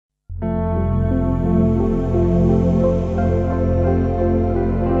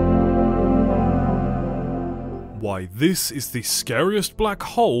why this is the scariest black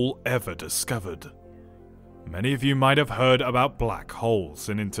hole ever discovered. Many of you might have heard about black holes,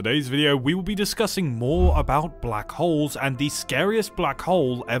 and in today's video we will be discussing more about black holes and the scariest black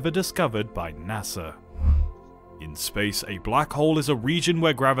hole ever discovered by NASA. In space, a black hole is a region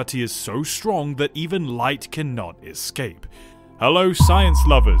where gravity is so strong that even light cannot escape. Hello science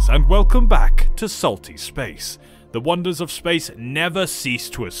lovers, and welcome back to Salty Space. The wonders of space never cease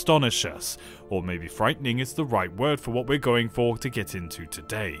to astonish us, or maybe frightening is the right word for what we're going for to get into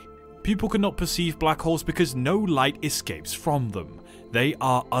today. People cannot perceive black holes because no light escapes from them. They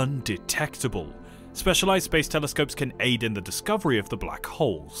are undetectable. Specialized space telescopes can aid in the discovery of the black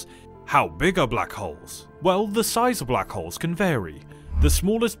holes. How big are black holes? Well, the size of black holes can vary. The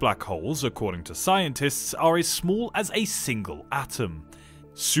smallest black holes, according to scientists, are as small as a single atom.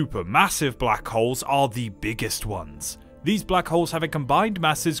 Supermassive black holes are the biggest ones. These black holes have a combined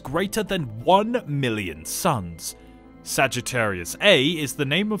masses greater than 1 million suns. Sagittarius A is the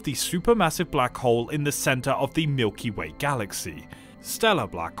name of the supermassive black hole in the center of the Milky Way galaxy. Stellar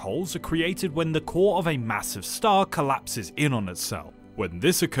black holes are created when the core of a massive star collapses in on itself. When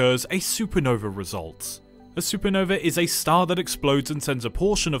this occurs, a supernova results. A supernova is a star that explodes and sends a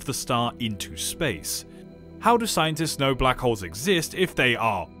portion of the star into space. How do scientists know black holes exist if they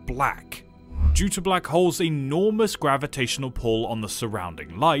are black? Due to black holes' enormous gravitational pull on the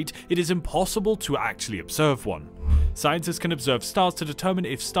surrounding light, it is impossible to actually observe one. Scientists can observe stars to determine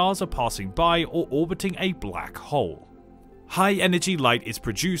if stars are passing by or orbiting a black hole. High energy light is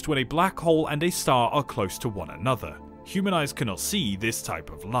produced when a black hole and a star are close to one another. Human eyes cannot see this type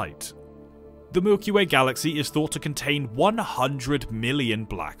of light. The Milky Way galaxy is thought to contain 100 million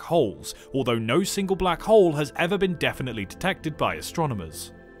black holes, although no single black hole has ever been definitely detected by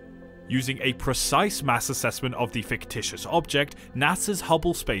astronomers. Using a precise mass assessment of the fictitious object, NASA's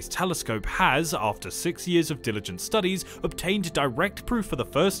Hubble Space Telescope has, after 6 years of diligent studies, obtained direct proof for the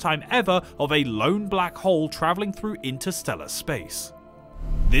first time ever of a lone black hole traveling through interstellar space.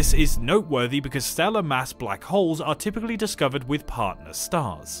 This is noteworthy because stellar mass black holes are typically discovered with partner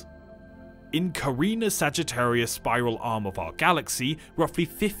stars. In Carina's Sagittarius spiral arm of our galaxy, roughly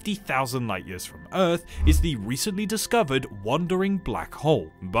 50,000 light-years from Earth, is the recently discovered wandering black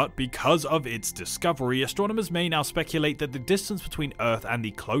hole. But because of its discovery, astronomers may now speculate that the distance between Earth and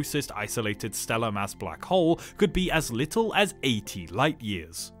the closest isolated stellar mass black hole could be as little as 80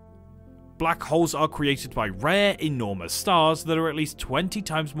 light-years. Black holes are created by rare, enormous stars that are at least 20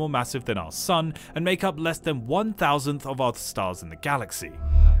 times more massive than our Sun and make up less than 1,000th of other stars in the galaxy.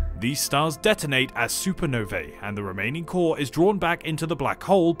 These stars detonate as supernovae, and the remaining core is drawn back into the black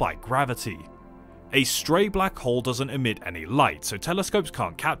hole by gravity. A stray black hole doesn't emit any light, so telescopes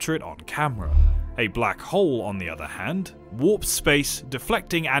can't capture it on camera. A black hole, on the other hand, warps space,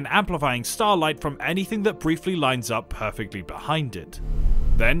 deflecting and amplifying starlight from anything that briefly lines up perfectly behind it.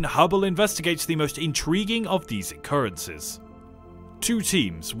 Then Hubble investigates the most intriguing of these occurrences. Two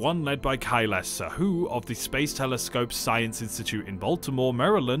teams, one led by Kailash Sahu of the Space Telescope Science Institute in Baltimore,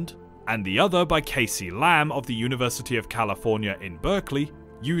 Maryland, and the other by Casey Lamb of the University of California in Berkeley,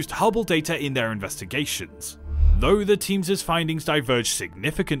 used Hubble data in their investigations. Though the teams' findings diverge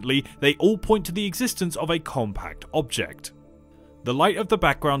significantly, they all point to the existence of a compact object. The light of the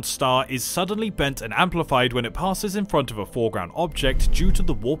background star is suddenly bent and amplified when it passes in front of a foreground object due to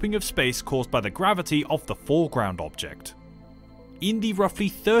the warping of space caused by the gravity of the foreground object. In the roughly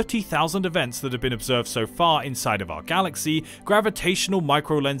 30,000 events that have been observed so far inside of our galaxy, gravitational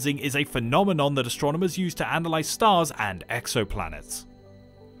microlensing is a phenomenon that astronomers use to analyze stars and exoplanets.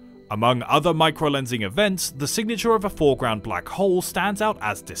 Among other microlensing events, the signature of a foreground black hole stands out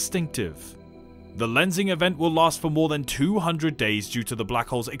as distinctive. The lensing event will last for more than 200 days due to the black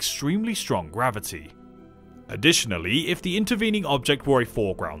hole's extremely strong gravity. Additionally, if the intervening object were a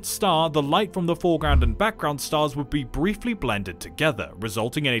foreground star, the light from the foreground and background stars would be briefly blended together,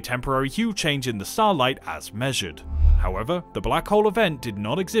 resulting in a temporary hue change in the starlight as measured. However, the black hole event did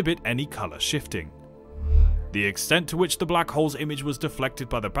not exhibit any color shifting. The extent to which the black hole's image was deflected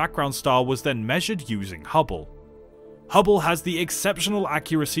by the background star was then measured using Hubble. Hubble has the exceptional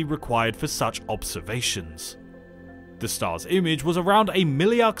accuracy required for such observations. The star's image was around a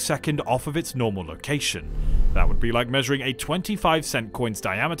milliarc second off of its normal location. That would be like measuring a 25-cent coin's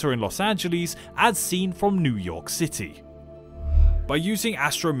diameter in Los Angeles as seen from New York City. By using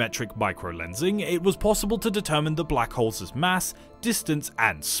astrometric microlensing, it was possible to determine the black hole's mass, distance,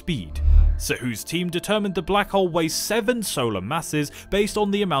 and speed. Sahu's team determined the black hole weighs 7 solar masses based on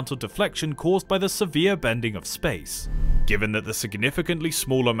the amount of deflection caused by the severe bending of space. Given that the significantly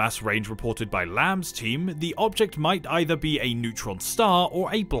smaller mass range reported by Lamb's team, the object might either be a neutron star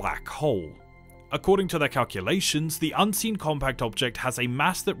or a black hole. According to their calculations, the unseen compact object has a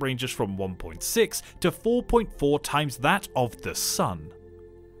mass that ranges from 1.6 to 4.4 times that of the Sun.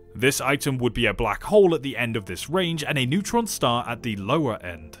 This item would be a black hole at the end of this range and a neutron star at the lower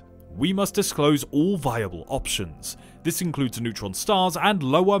end. We must disclose all viable options. This includes neutron stars and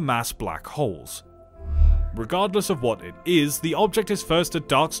lower mass black holes. Regardless of what it is, the object is first a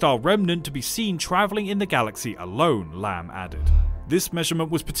dark star remnant to be seen travelling in the galaxy alone, Lamb added. This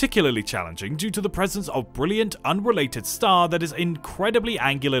measurement was particularly challenging due to the presence of brilliant, unrelated star that is incredibly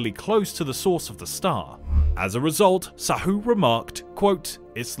angularly close to the source of the star. As a result, Sahu remarked, quote,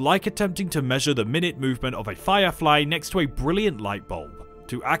 "It's like attempting to measure the minute movement of a firefly next to a brilliant light bulb.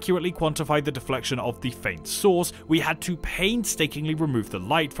 To accurately quantify the deflection of the faint source, we had to painstakingly remove the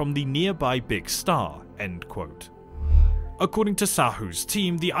light from the nearby big star." End quote. According to Sahu's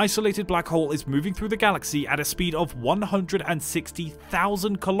team, the isolated black hole is moving through the galaxy at a speed of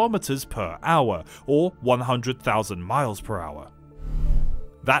 160,000 kilometers per hour, or 100,000 miles per hour.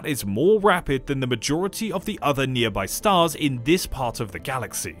 That is more rapid than the majority of the other nearby stars in this part of the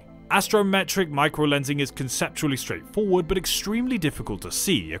galaxy. Astrometric microlensing is conceptually straightforward but extremely difficult to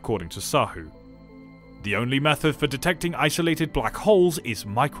see, according to Sahu. The only method for detecting isolated black holes is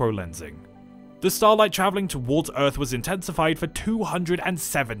microlensing. The starlight travelling towards Earth was intensified for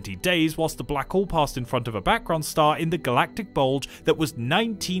 270 days whilst the black hole passed in front of a background star in the galactic bulge that was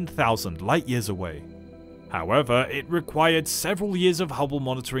 19,000 light years away. However, it required several years of Hubble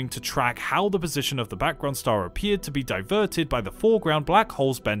monitoring to track how the position of the background star appeared to be diverted by the foreground black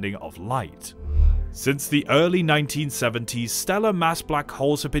hole's bending of light. Since the early 1970s, stellar mass black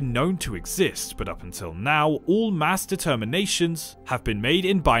holes have been known to exist, but up until now, all mass determinations have been made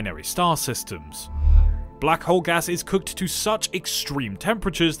in binary star systems. Black hole gas is cooked to such extreme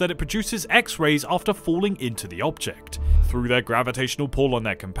temperatures that it produces X-rays after falling into the object. Through their gravitational pull on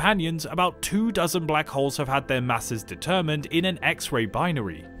their companions, about 24 black holes have had their masses determined in an X-ray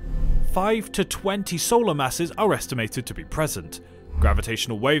binary. 5 to 20 solar masses are estimated to be present.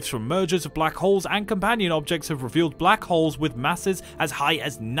 Gravitational waves from mergers of black holes and companion objects have revealed black holes with masses as high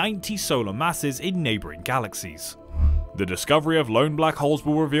as 90 solar masses in neighbouring galaxies. The discovery of lone black holes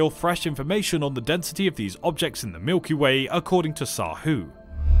will reveal fresh information on the density of these objects in the Milky Way, according to Sahu.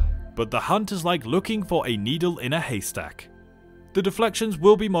 But the hunt is like looking for a needle in a haystack. The deflections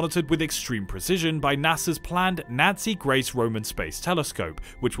will be monitored with extreme precision by NASA's planned Nancy Grace Roman Space Telescope,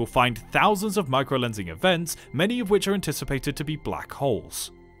 which will find thousands of microlensing events, many of which are anticipated to be black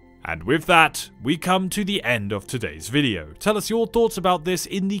holes. And with that, we come to the end of today's video. Tell us your thoughts about this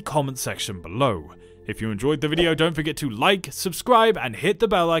in the comment section below. If you enjoyed the video, don't forget to like, subscribe, and hit the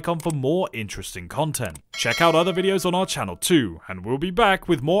bell icon for more interesting content. Check out other videos on our channel too, and we'll be back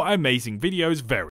with more amazing videos very